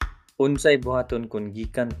Unsay buhaton kung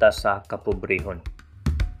gikan ta sa kapobrehon?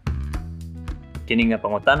 Kini nga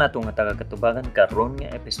pangutana tong katubagan karon nga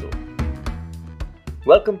episode.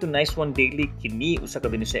 Welcome to Nice One Daily. Kini usa ka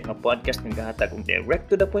binisay nga podcast nga gahatag og direct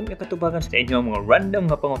to the point nga katubagan sa inyo mga random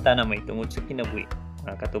nga pangutana may tungod sa kinabuhi.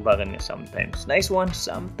 Mga katubagan nga sometimes nice one,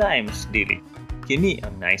 sometimes daily. Kini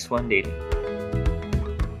ang Nice One Daily.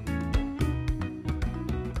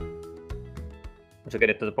 Usa ka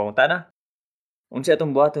dito sa pangutana? Unsay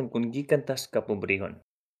atong buhaton kung gikan ta sa kapobrehon?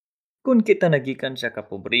 Kung kita nagikan sa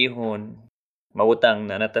kapobrehon,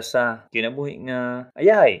 mawutang na nata sa kinabuhi nga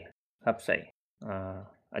ayahay, hapsay,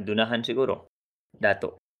 adunahan siguro,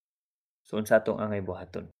 dato. So unsa atong angay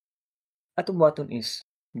buhaton? Atong buhaton is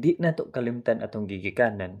di nato kalimtan atong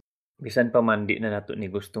gigikanan, bisan pa man di na nato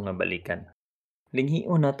ni gusto nga balikan.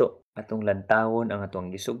 Linghion nato atong lantawon ang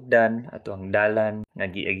atong gisugdan, atong dalan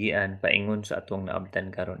nga giagian paingon sa atong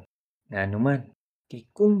naabtan karon. Ngano man, kay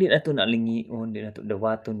kung di nato nalingion, di nato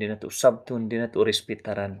dawaton, di nato sabton, di nato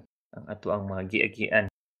respetaran ang ato ang mga giagian,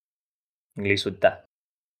 lisod ta.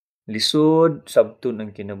 Lisod sabton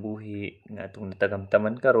ang kinabuhi nga atong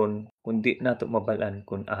natagamtaman karon kun di nato mabalaan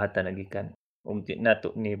kung ahata nagikan ug di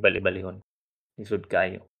nato ni bali-balihon. Lisod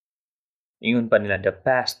kayo. Ingon pa nila, the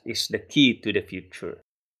past is the key to the future.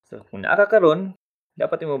 So kung naa ka karon,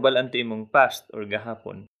 dapat imo balaan to imong past or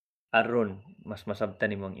gahapon aron mas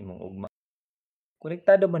masabtan nimo ang imong ugma.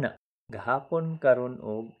 Konektado man na gahapon, karon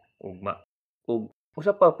og ugma. Ug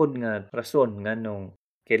usa pa pod nga rason nganong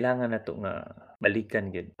kailangan nato nga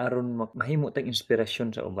balikan gyud aron mahimo tag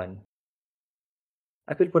inspirasyon sa uban.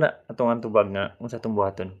 Apil po na atong tubag nga unsa atong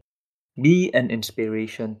buhaton. Be an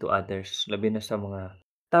inspiration to others, labi na sa mga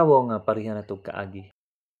tawo nga pareha nato kaagi.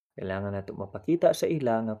 Kailangan nato mapakita sa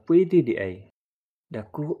ila nga pwede di ay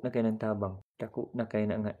dako na kay nang tabang, dako na kay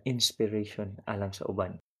na nga inspiration alang sa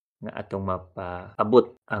uban nga atong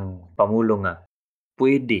mapaabot ang pamulo nga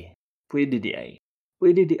pwede di ay.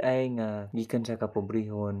 Pwede di ay nga gikan sa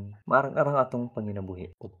kapobrehon, marang-arang atong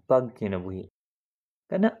panginabuhi o pagkinabuhi.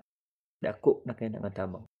 Kana dako na kay na nga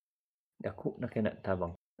tabang. Dako na kay na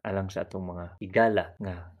tabang alang sa atong mga higala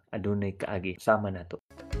nga adunay kaagi sama nato.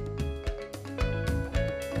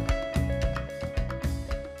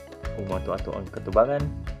 Kung mo ato ang katubagan,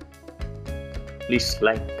 please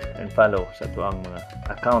like and follow sa ato ang mga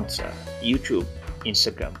accounts sa YouTube,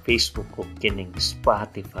 Instagram, Facebook o kining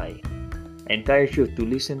Spotify. I encourage you to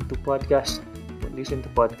listen to podcast.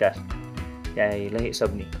 Kay lahi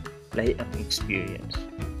sab ni, lahi ang experience.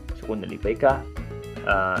 So kung nalipay ka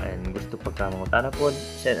and gusto pa ka mangutana pod,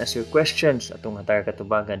 send us your questions atong hatag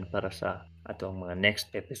katubagan para sa atong mga next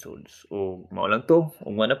episodes. O mao lang to,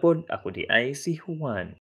 ug wala pod ako di ay si Juan.